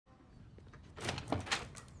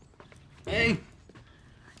Hey.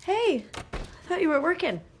 Hey, I thought you were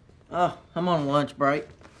working. Oh, I'm on lunch break.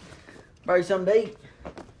 Brought you something to eat.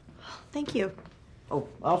 Thank you. Oh,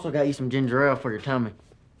 I also got you some ginger ale for your tummy.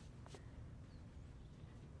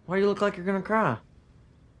 Why do you look like you're gonna cry?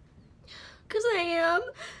 'Cause I am.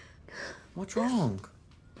 What's wrong?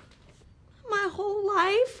 My whole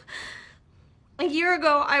life. A year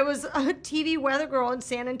ago, I was a TV weather girl in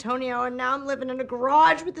San Antonio, and now I'm living in a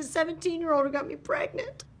garage with a 17-year-old who got me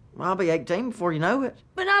pregnant. I'll be 18 before you know it.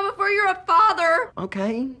 But not before you're a father.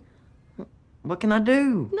 Okay. What can I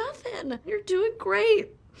do? Nothing. You're doing great.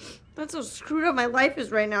 That's how screwed up my life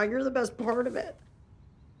is right now. You're the best part of it.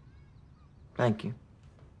 Thank you.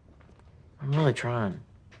 I'm really trying.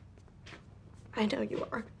 I know you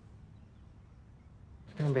are.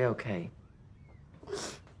 It's gonna be okay.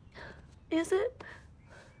 Is it?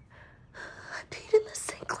 I peed in the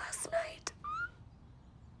sink last night.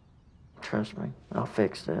 Trust me, I'll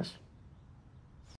fix this.